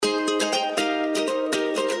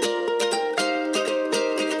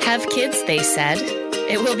have kids, they said.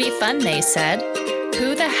 It will be fun, they said.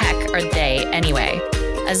 Who the heck are they anyway?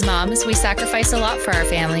 As moms, we sacrifice a lot for our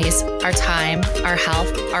families, our time, our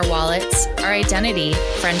health, our wallets, our identity,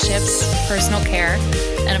 friendships, personal care,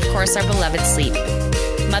 and of course, our beloved sleep.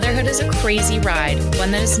 Motherhood is a crazy ride,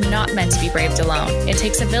 one that is not meant to be braved alone. It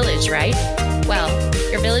takes a village, right? Well,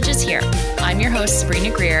 your village is here. I'm your host,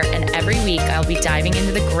 Sabrina Greer, and every week I'll be diving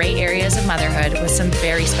into the gray areas of motherhood with some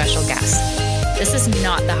very special guests. This is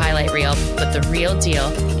not the highlight reel, but the real deal.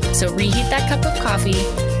 So reheat that cup of coffee,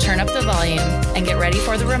 turn up the volume, and get ready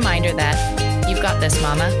for the reminder that you've got this,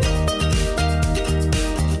 mama.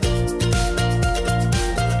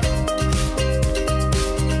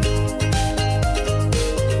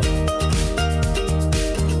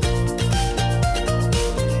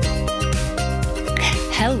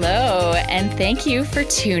 Hello, and thank you for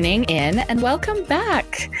tuning in and welcome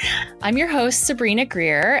back. I'm your host, Sabrina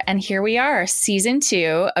Greer, and here we are, season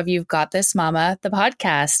 2 of You've Got This, Mama, the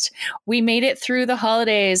podcast. We made it through the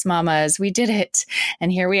holidays, mamas. We did it.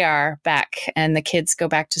 And here we are back, and the kids go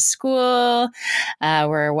back to school.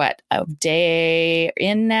 We're a day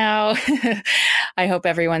in now? I hope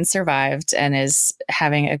everyone survived and is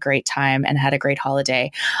having a great time and had a great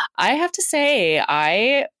holiday. I have to say,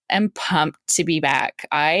 I am pumped to be back.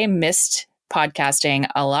 I missed podcasting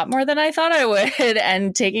a lot more than I thought I would,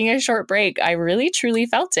 and taking a short break, I really truly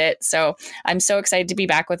felt it. So I'm so excited to be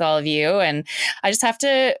back with all of you. And I just have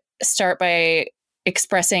to start by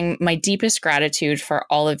expressing my deepest gratitude for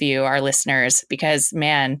all of you, our listeners, because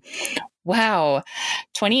man, wow,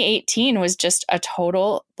 2018 was just a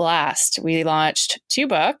total blast. We launched 2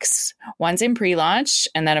 books, one's in pre-launch,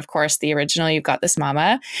 and then of course the original You've Got This,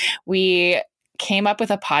 Mama. We came up with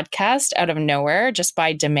a podcast out of nowhere just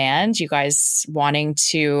by demand, you guys wanting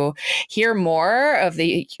to hear more of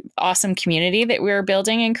the awesome community that we're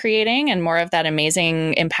building and creating, and more of that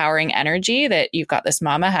amazing, empowering energy that You've Got This,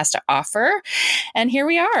 Mama has to offer. And here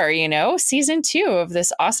we are, season 2 of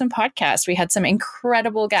this awesome podcast. We had some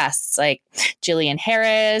incredible guests like Jillian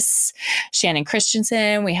Harris, Shannon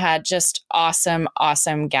Christensen. We had just awesome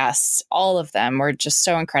guests. All of them were just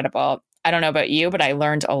so incredible. I don't know about you, but I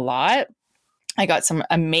learned a lot. I got some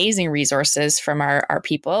amazing resources from our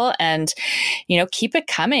people, and, keep it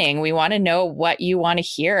coming. We want to know what you want to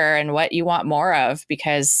hear and what you want more of,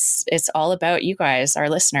 because it's all about you guys, our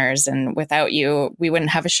listeners. And without you, we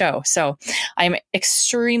wouldn't have a show. So I'm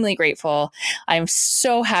extremely grateful. I'm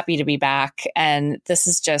so happy to be back. And this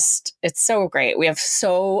is it's so great. We have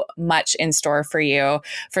so much in store for you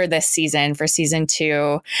for this season, for season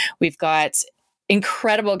 2. We've got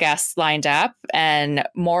incredible guests lined up and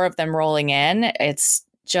more of them rolling in. It's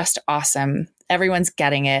just awesome. Everyone's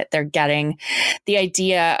getting it. They're getting the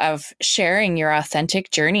idea of sharing your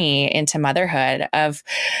authentic journey into motherhood, of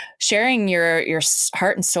sharing your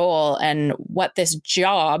heart and soul and what this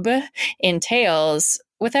job entails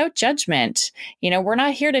without judgment. We're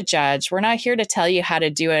not here to judge. We're not here to tell you how to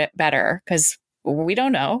do it better, because we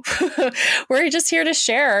don't know. We're just here to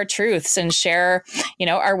share our truths and share,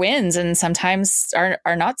 our wins, and sometimes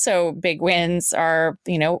our not so big wins, our,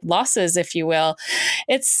 losses, if you will.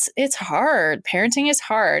 It's hard. Parenting is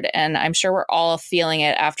hard. And I'm sure we're all feeling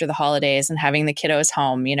it after the holidays and having the kiddos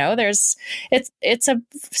home. It's a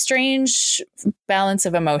strange balance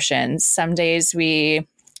of emotions. Some days we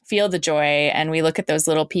feel the joy and we look at those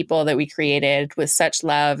little people that we created with such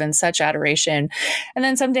love and such adoration. And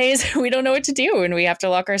then some days we don't know what to do and we have to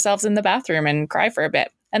lock ourselves in the bathroom and cry for a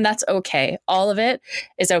bit. And that's okay. All of it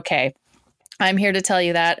is okay. I'm here to tell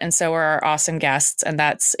you that. And so are our awesome guests. And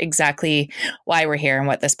that's exactly why we're here and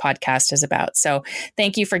what this podcast is about. So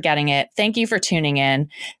thank you for getting it. Thank you for tuning in.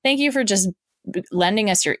 Thank you for just lending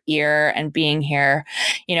us your ear and being here.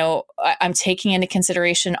 I'm taking into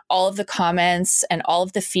consideration all of the comments and all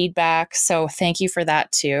of the feedback. So thank you for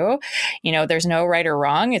that too. There's no right or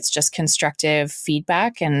wrong. It's just constructive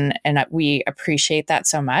feedback. And we appreciate that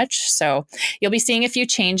so much. So you'll be seeing a few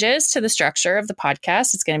changes to the structure of the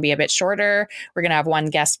podcast. It's going to be a bit shorter. We're going to have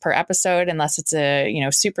one guest per episode, unless it's a,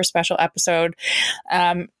 super special episode.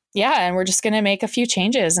 And we're just going to make a few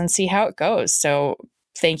changes and see how it goes. So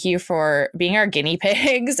thank you for being our guinea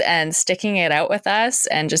pigs and sticking it out with us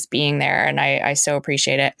and just being there. And I so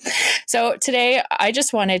appreciate it. So today I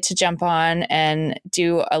just wanted to jump on and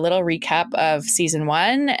do a little recap of season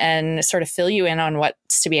 1 and sort of fill you in on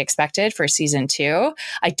what's to be expected for season 2.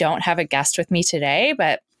 I don't have a guest with me today,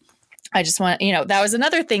 but I just want, that was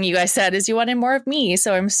another thing you guys said, is you wanted more of me.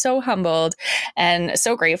 So I'm so humbled and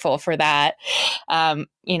so grateful for that.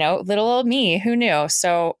 Little old me, who knew?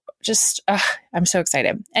 So I'm so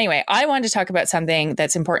excited. Anyway, I wanted to talk about something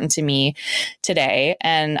that's important to me today.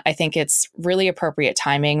 And I think it's really appropriate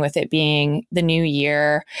timing with it being the new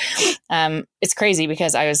year. It's crazy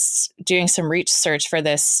because I was doing some research for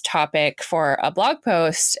this topic for a blog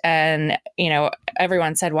post, and,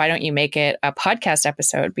 everyone said, why don't you make it a podcast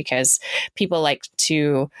episode? Because people like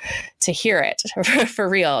to hear it for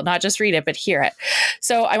real, not just read it, but hear it.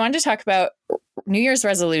 So I wanted to talk about New Year's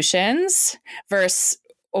resolutions versus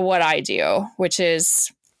what I do, which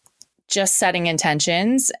is just setting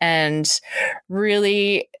intentions and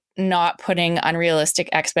really not putting unrealistic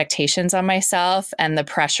expectations on myself and the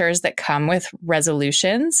pressures that come with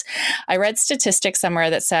resolutions. I read statistics somewhere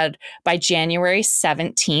that said by January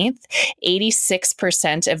 17th,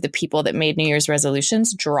 86% of the people that made New Year's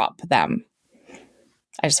resolutions drop them.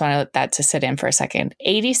 I just wanted that to sit in for a second.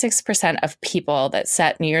 86% of people that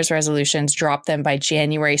set New Year's resolutions drop them by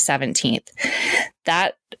January 17th.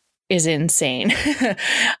 That is insane.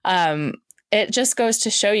 It just goes to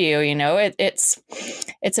show you,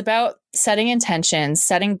 it's about setting intentions,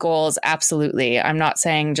 setting goals. Absolutely. I'm not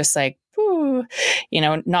saying just like,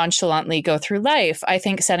 nonchalantly go through life. I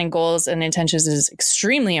think setting goals and intentions is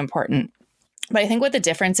extremely important. But I think what the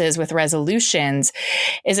difference is with resolutions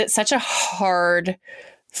is it's such a hard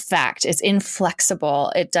fact. It's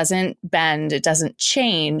inflexible. It doesn't bend. It doesn't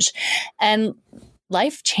change. And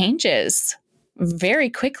life changes very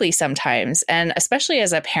quickly sometimes. And especially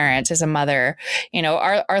as a parent, as a mother,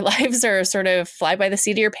 our lives are sort of fly by the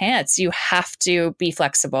seat of your pants. You have to be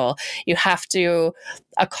flexible. You have to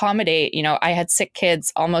accommodate. I had sick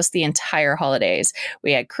kids almost the entire holidays.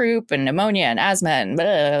 We had croup and pneumonia and asthma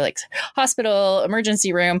and hospital,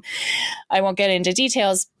 emergency room. I won't get into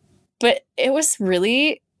details, but it was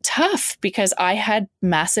really tough because I had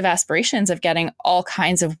massive aspirations of getting all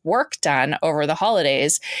kinds of work done over the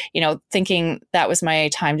holidays, thinking that was my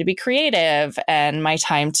time to be creative and my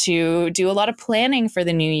time to do a lot of planning for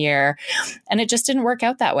the new year. And it just didn't work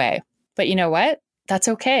out that way. But you know what? That's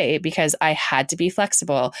okay, because I had to be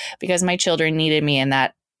flexible because my children needed me in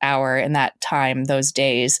that hour, in that time, those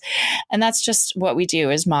days. And that's just what we do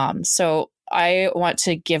as moms. So I want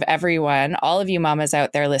to give everyone, all of you mamas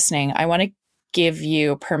out there listening, I want to give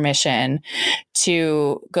you permission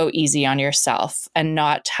to go easy on yourself and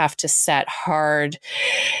not have to set hard,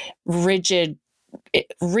 rigid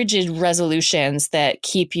resolutions that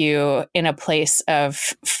keep you in a place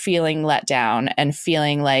of feeling let down and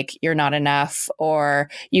feeling like you're not enough or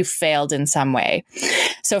you failed in some way.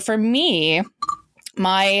 So for me,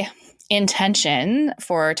 my intention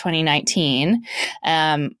for 2019,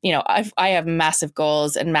 I have massive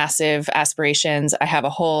goals and massive aspirations. I have a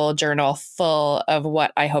whole journal full of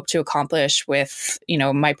what I hope to accomplish with,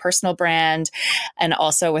 my personal brand and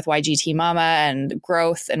also with YGT Mama and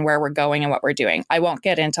growth and where we're going and what we're doing. I won't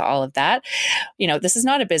get into all of that. This is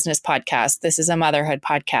not a business podcast. This is a motherhood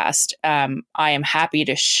podcast. I am happy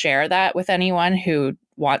to share that with anyone who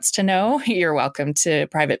wants to know. You're welcome to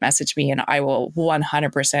private message me and I will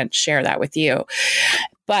 100% share that with you.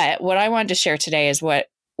 But what I wanted to share today is what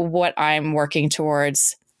I'm working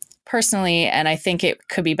towards personally. And I think it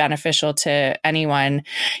could be beneficial to anyone,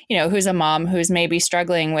 who's a mom who's maybe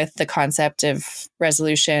struggling with the concept of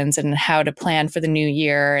resolutions and how to plan for the new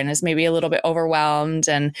year and is maybe a little bit overwhelmed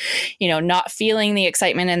and, not feeling the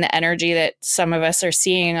excitement and the energy that some of us are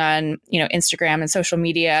seeing on, Instagram and social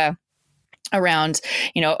media around,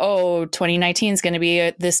 2019 is going to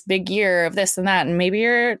be this big year of this and that. And maybe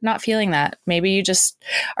you're not feeling that. Maybe you just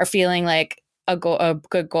are feeling like a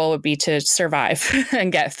good goal would be to survive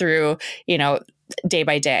and get through, day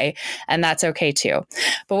by day. And that's okay too.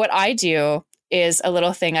 But what I do is a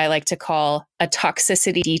little thing I like to call a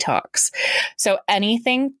toxicity detox. So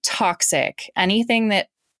anything toxic, anything that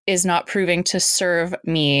is not proving to serve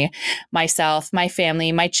me, myself, my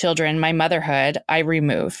family, my children, my motherhood, I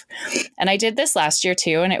remove. And I did this last year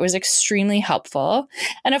too, and it was extremely helpful.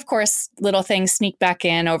 And of course, little things sneak back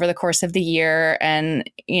in over the course of the year and,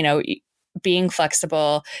 being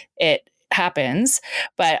flexible, it happens.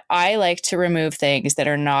 But I like to remove things that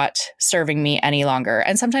are not serving me any longer.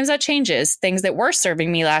 And sometimes that changes. Things that were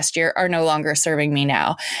serving me last year are no longer serving me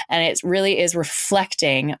now. And it really is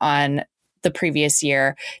reflecting on the previous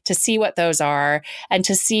year to see what those are and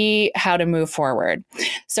to see how to move forward.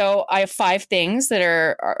 So I have 5 things that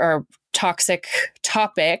are toxic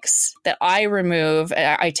topics that I remove.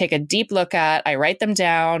 I take a deep look at, I write them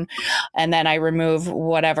down, and then I remove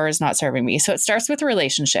whatever is not serving me. So it starts with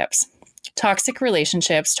relationships. Toxic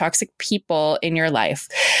relationships, toxic people in your life.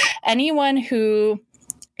 Anyone who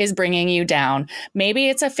is bringing you down. Maybe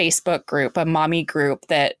it's a Facebook group, a mommy group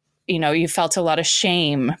that you felt a lot of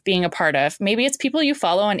shame being a part of. Maybe it's people you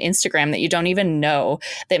follow on Instagram that you don't even know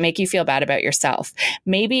that make you feel bad about yourself.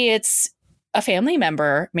 Maybe it's a family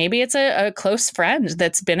member. Maybe it's a close friend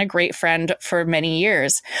that's been a great friend for many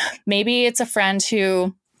years. Maybe it's a friend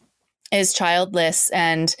who is childless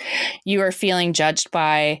and you are feeling judged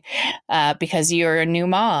by because you're a new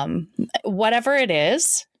mom. Whatever it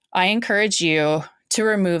is, I encourage you to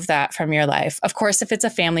remove that from your life. Of course, if it's a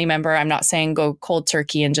family member, I'm not saying go cold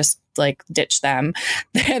turkey and just like ditch them.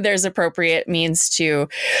 There's appropriate means to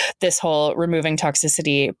this whole removing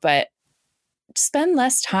toxicity, but spend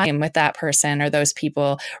less time with that person or those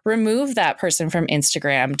people. Remove that person from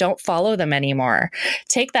Instagram. Don't follow them anymore.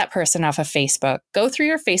 Take that person off of Facebook. Go through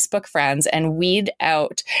your Facebook friends and weed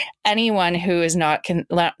out anyone who is not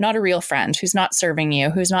a real friend, who's not serving you,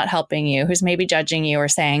 who's not helping you, who's maybe judging you or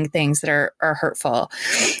saying things that are hurtful.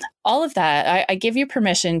 All of that, I give you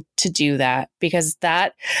permission to do that because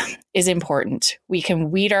that is important. We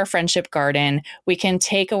can weed our friendship garden. We can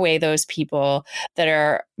take away those people that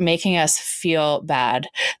are making us feel bad.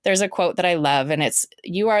 There's a quote that I love, and it's,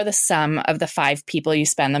 "You are the sum of the 5 people you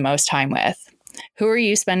spend the most time with." Who are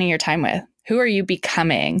you spending your time with? Who are you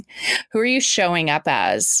becoming? Who are you showing up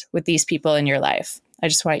as with these people in your life? I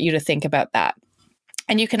just want you to think about that.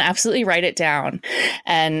 And you can absolutely write it down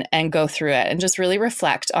and go through it and just really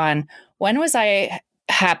reflect on, when was I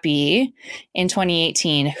happy in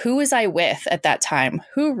 2018? Who was I with at that time?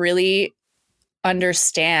 Who really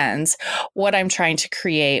understands what I'm trying to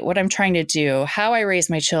create, what I'm trying to do, how I raise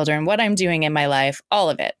my children, what I'm doing in my life, all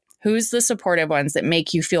of it. Who's the supportive ones that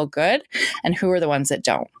make you feel good, and who are the ones that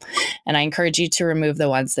don't? And I encourage you to remove the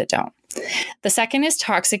ones that don't. The second is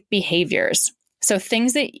toxic behaviors. So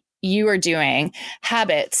things that you are doing,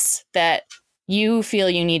 habits that you feel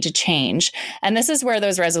you need to change. And this is where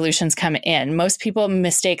those resolutions come in. Most people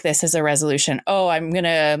mistake this as a resolution. Oh, I'm going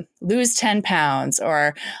to lose 10 pounds,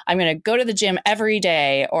 or I'm going to go to the gym every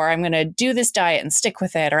day, or I'm going to do this diet and stick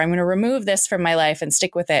with it, or I'm going to remove this from my life and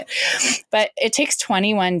stick with it. But it takes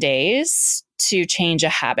 21 days to change a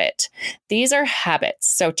habit. These are habits.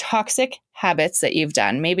 So toxic habits that you've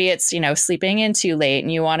done. Maybe it's, sleeping in too late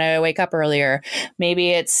and you want to wake up earlier. Maybe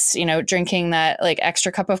it's, drinking that like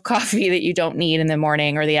extra cup of coffee that you don't need in the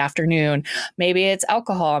morning or the afternoon. Maybe it's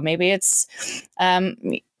alcohol. Maybe it's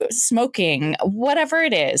smoking, whatever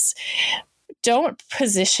it is. Don't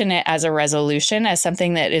position it as a resolution, as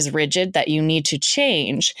something that is rigid that you need to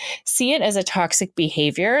change. See it as a toxic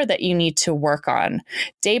behavior that you need to work on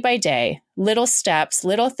day by day, little steps,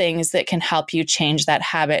 little things that can help you change that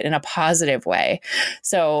habit in a positive way.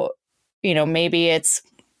 So, maybe it's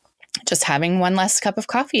just having one less cup of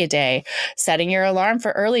coffee a day, setting your alarm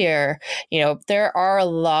for earlier. There are a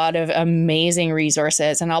lot of amazing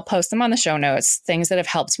resources, and I'll post them on the show notes, things that have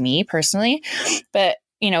helped me personally. But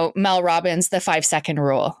Mel Robbins, the 5-second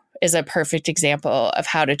rule is a perfect example of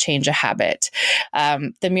how to change a habit.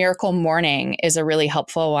 The Miracle Morning is a really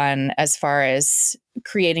helpful one as far as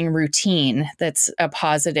creating routine that's a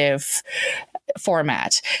positive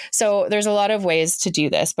format. So there's a lot of ways to do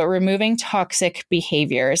this, but removing toxic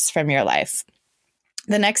behaviors from your life.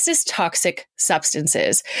 The next is toxic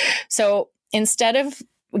substances. So instead of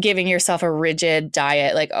giving yourself a rigid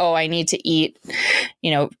diet, like, oh, I need to eat,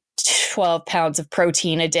 12 pounds of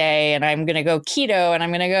protein a day, and I'm going to go keto, and I'm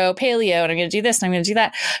going to go paleo, and I'm going to do this, and I'm going to do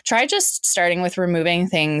that. Try just starting with removing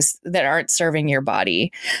things that aren't serving your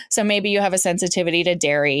body. So maybe you have a sensitivity to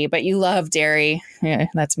dairy, but you love dairy. Yeah,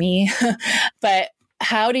 that's me. But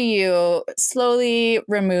how do you slowly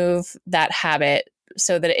remove that habit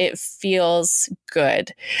so that it feels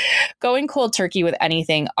good? Going cold turkey with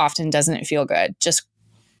anything often doesn't feel good. Just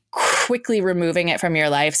quickly removing it from your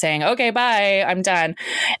life, saying, okay, bye, I'm done.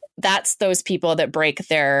 That's those people that break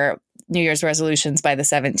their New Year's resolutions by the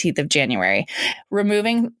 17th of January.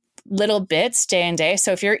 Removing little bits day and day.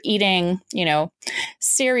 So if you're eating,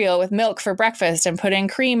 cereal with milk for breakfast and putting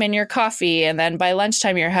cream in your coffee, and then by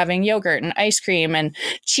lunchtime you're having yogurt and ice cream and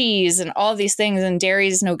cheese and all these things, and dairy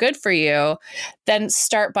is no good for you, then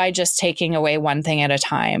start by just taking away one thing at a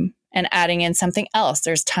time and adding in something else.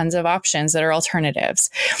 There's tons of options that are alternatives,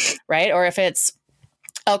 right? Or if it's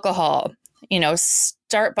alcohol,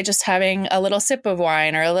 start by just having a little sip of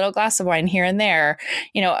wine or a little glass of wine here and there.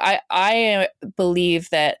 I believe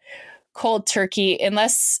that cold turkey,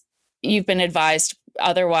 unless you've been advised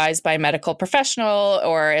otherwise by a medical professional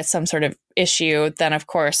or it's some sort of issue, then of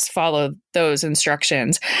course follow those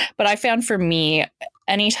instructions. But I found for me,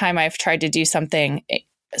 anytime I've tried to do something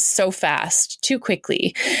so fast, too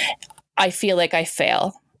quickly, I feel like I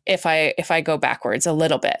fail. if I go backwards a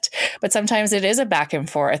little bit. But sometimes it is a back and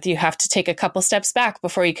forth. You have to take a couple steps back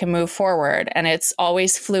before you can move forward. And it's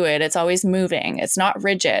always fluid. It's always moving. It's not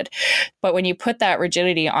rigid. But when you put that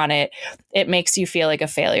rigidity on it, it makes you feel like a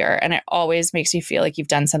failure. And it always makes you feel like you've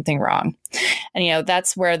done something wrong. And,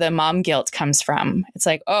 that's where the mom guilt comes from. It's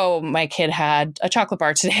like, oh, my kid had a chocolate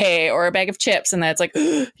bar today or a bag of chips. And that's like,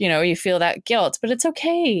 you feel that guilt, but it's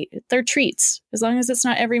okay. They're treats as long as it's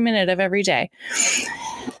not every minute of every day.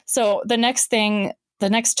 So the next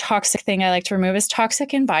toxic thing I like to remove is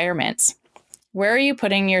toxic environments. Where are you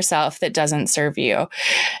putting yourself that doesn't serve you?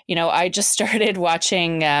 I just started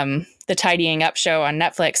watching the Tidying Up show on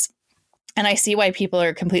Netflix, and I see why people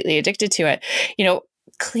are completely addicted to it.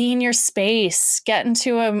 Clean your space, get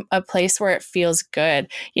into a place where it feels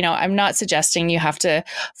good. I'm not suggesting you have to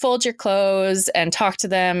fold your clothes and talk to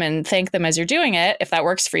them and thank them as you're doing it. If that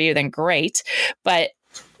works for you, then great. But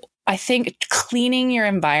I think cleaning your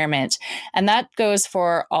environment, and that goes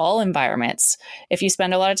for all environments. If you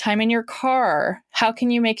spend a lot of time in your car, how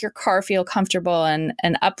can you make your car feel comfortable and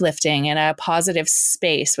uplifting in a positive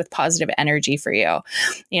space with positive energy for you?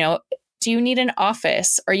 Do you need an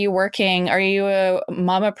office? Are you working? Are you a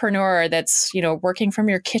mamapreneur that's, working from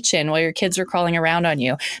your kitchen while your kids are crawling around on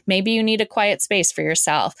you? Maybe you need a quiet space for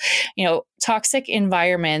yourself. Toxic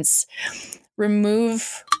environments,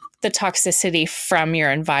 remove the toxicity from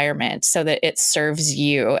your environment so that it serves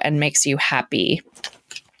you and makes you happy.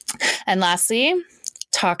 And lastly,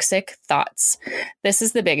 toxic thoughts. This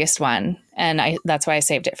is the biggest one. And that's why I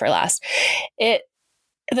saved it for last.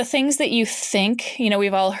 The things that you think,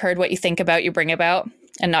 we've all heard what you think about, you bring about,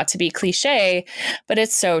 and not to be cliche, but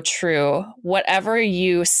it's so true. Whatever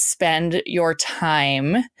you spend your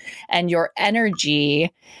time and your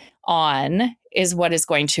energy on is what is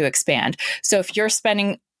going to expand. So if you're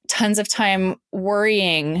spending tons of time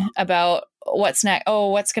worrying about what's next,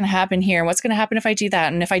 what's going to happen here, what's going to happen if I do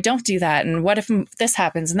that, and if I don't do that, and what if this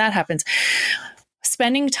happens and that happens,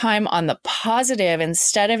 spending time on the positive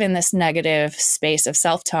instead of in this negative space of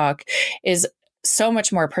self-talk is so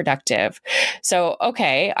much more productive. So,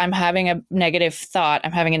 okay, I'm having a negative thought,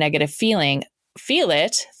 I'm having a negative feeling. Feel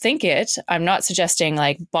it, think it. I'm not suggesting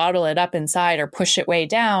like bottle it up inside or push it way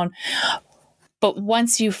down. But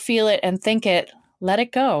once you feel it and think it, let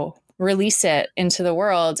it go. Release it into the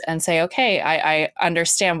world and say, okay, I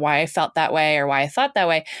understand why I felt that way or why I thought that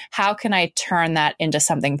way. How can I turn that into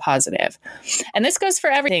something positive? And this goes for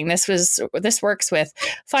everything. This works with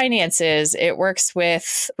finances. It works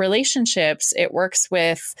with relationships. It works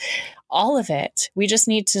with all of it. We just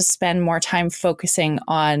need to spend more time focusing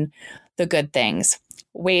on the good things.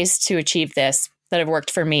 Ways to achieve this that have worked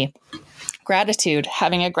for me. Gratitude,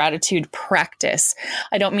 having a gratitude practice.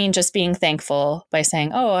 I don't mean just being thankful by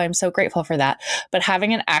saying, oh, I'm so grateful for that, but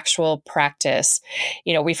having an actual practice.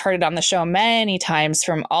 We've heard it on the show many times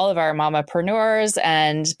from all of our mamapreneurs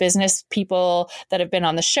and business people that have been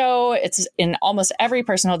on the show. It's in almost every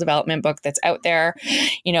personal development book that's out there.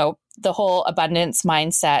 The whole abundance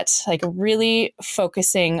mindset, like really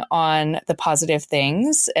focusing on the positive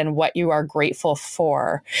things and what you are grateful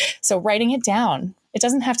for. So writing it down. It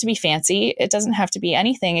doesn't have to be fancy. It doesn't have to be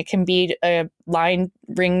anything. It can be a line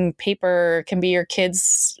ring paper. It can be your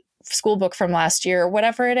kid's school book from last year,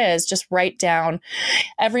 whatever it is. Just write down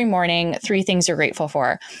every morning 3 things you're grateful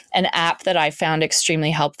for. An app that I found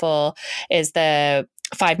extremely helpful is the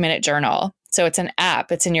 5-minute journal. So it's an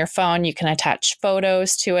app. It's in your phone. You can attach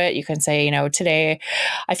photos to it. You can say, today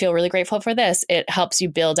I feel really grateful for this. It helps you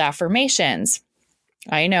build affirmations.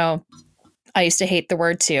 I know. I used to hate the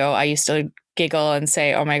word too. I used to giggle and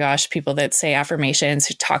say, oh my gosh, people that say affirmations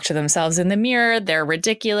who talk to themselves in the mirror, they're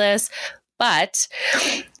ridiculous. But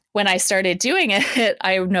when I started doing it,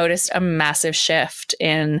 I noticed a massive shift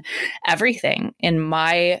in everything, in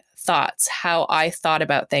my thoughts, how I thought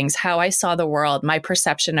about things, how I saw the world, my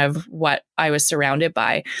perception of what I was surrounded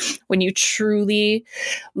by. When you truly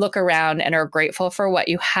look around and are grateful for what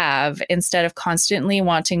you have, instead of constantly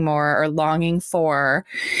wanting more or longing for,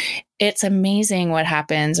 it's amazing what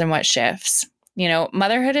happens and what shifts.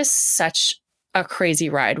 Motherhood is such a crazy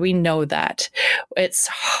ride. We know that. It's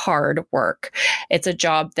hard work. It's a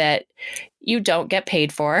job that you don't get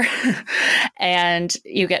paid for and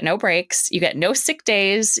you get no breaks. You get no sick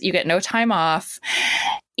days. You get no time off.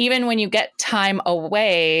 Even when you get time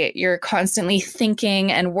away, you're constantly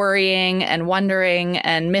thinking and worrying and wondering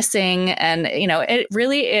and missing. And, it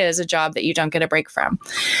really is a job that you don't get a break from.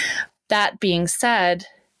 That being said,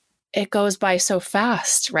 it goes by so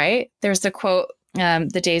fast, right? There's the quote,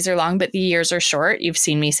 the days are long, but the years are short. You've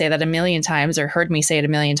seen me say that a million times or heard me say it a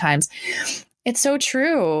million times. It's so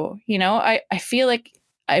true. I feel like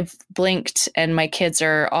I've blinked and my kids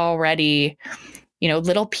are already,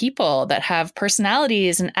 little people that have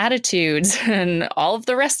personalities and attitudes and all of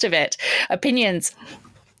the rest of it, opinions.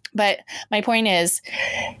 But my point is,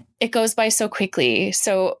 it goes by so quickly.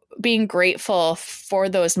 So being grateful for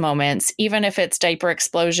those moments, even if it's diaper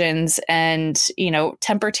explosions and,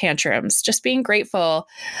 temper tantrums, just being grateful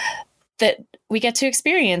that we get to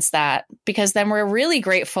experience that, because then we're really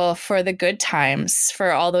grateful for the good times,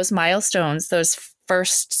 for all those milestones, those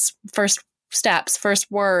first steps,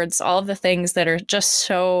 first words, all of the things that are just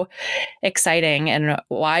so exciting and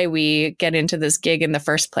why we get into this gig in the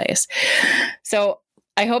first place. So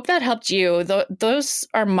I hope that helped you. Those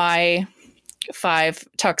are my 5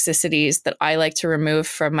 toxicities that I like to remove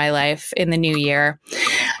from my life in the new year.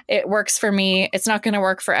 It works for me. It's not going to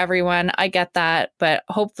work for everyone. I get that, but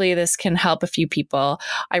hopefully this can help a few people.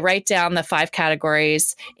 I write down the 5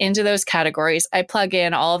 categories. Into those categories, I plug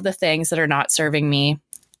in all of the things that are not serving me,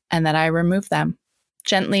 and then I remove them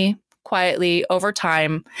gently, quietly, over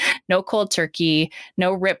time. No cold turkey,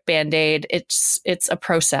 no rip Band-Aid. It's a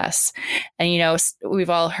process. And, we've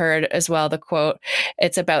all heard as well the quote,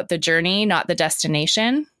 it's about the journey, not the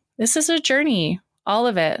destination. This is a journey, all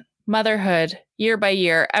of it. Motherhood, year by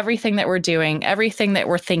year, everything that we're doing, everything that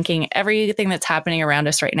we're thinking, everything that's happening around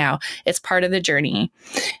us right now, it's part of the journey.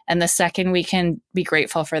 And the second we can be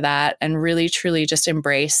grateful for that and really, truly just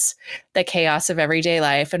embrace the chaos of everyday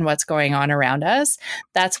life and what's going on around us,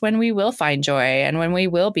 that's when we will find joy and when we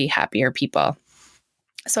will be happier people.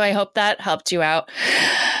 So I hope that helped you out.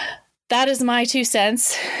 That is my 2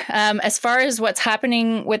 cents. As far as what's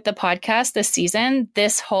happening with the podcast this season,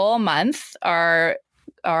 this whole month, our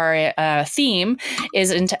theme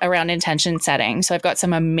is around intention setting. So I've got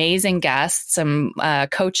some amazing guests, some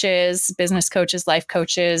coaches, business coaches, life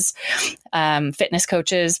coaches, fitness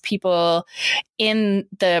coaches, people in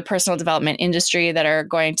the personal development industry that are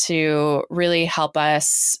going to really help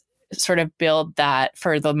us sort of build that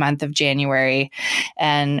for the month of January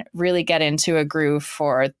and really get into a groove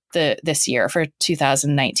for this year, for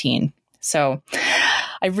 2019. So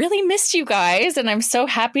I really missed you guys, and I'm so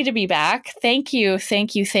happy to be back. Thank you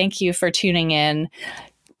for tuning in.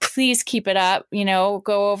 Please keep it up.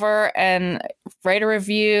 Go over and write a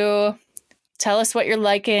review. Tell us what you're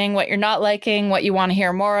liking, what you're not liking, what you want to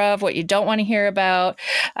hear more of, what you don't want to hear about.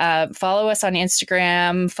 Follow us on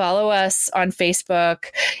Instagram, follow us on Facebook.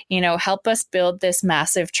 Help us build this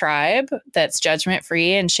massive tribe that's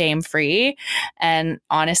judgment-free and shame-free. And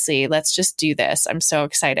honestly, let's just do this. I'm so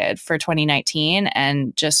excited for 2019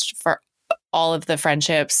 and just for all of the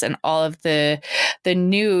friendships and all of the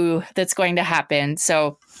new that's going to happen.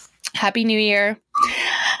 So Happy New Year.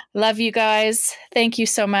 Love you guys. Thank you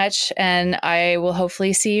so much. And I will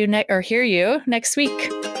hopefully see you or hear you next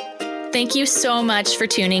week. Thank you so much for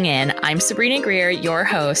tuning in. I'm Sabrina Greer, your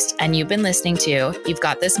host, and you've been listening to You've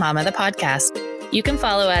Got This Mama, the podcast. You can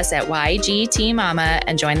follow us at YGT Mama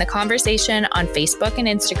and join the conversation on Facebook and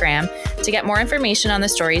Instagram. To get more information on the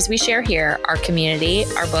stories we share here, our community,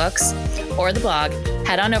 our books, or the blog,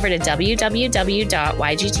 head on over to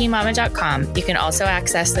www.ygtmama.com. You can also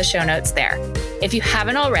access the show notes there. If you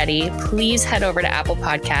haven't already, please head over to Apple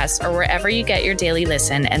Podcasts or wherever you get your daily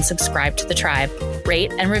listen and subscribe to the tribe.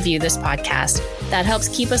 Rate and review this podcast. That helps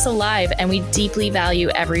keep us alive, and we deeply value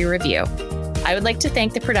every review. I would like to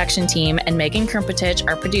thank the production team and Megan Krumpetich,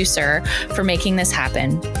 our producer, for making this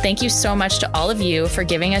happen. Thank you so much to all of you for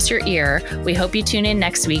giving us your ear. We hope you tune in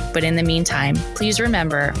next week, but in the meantime, please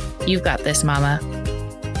remember, you've got this, Mama.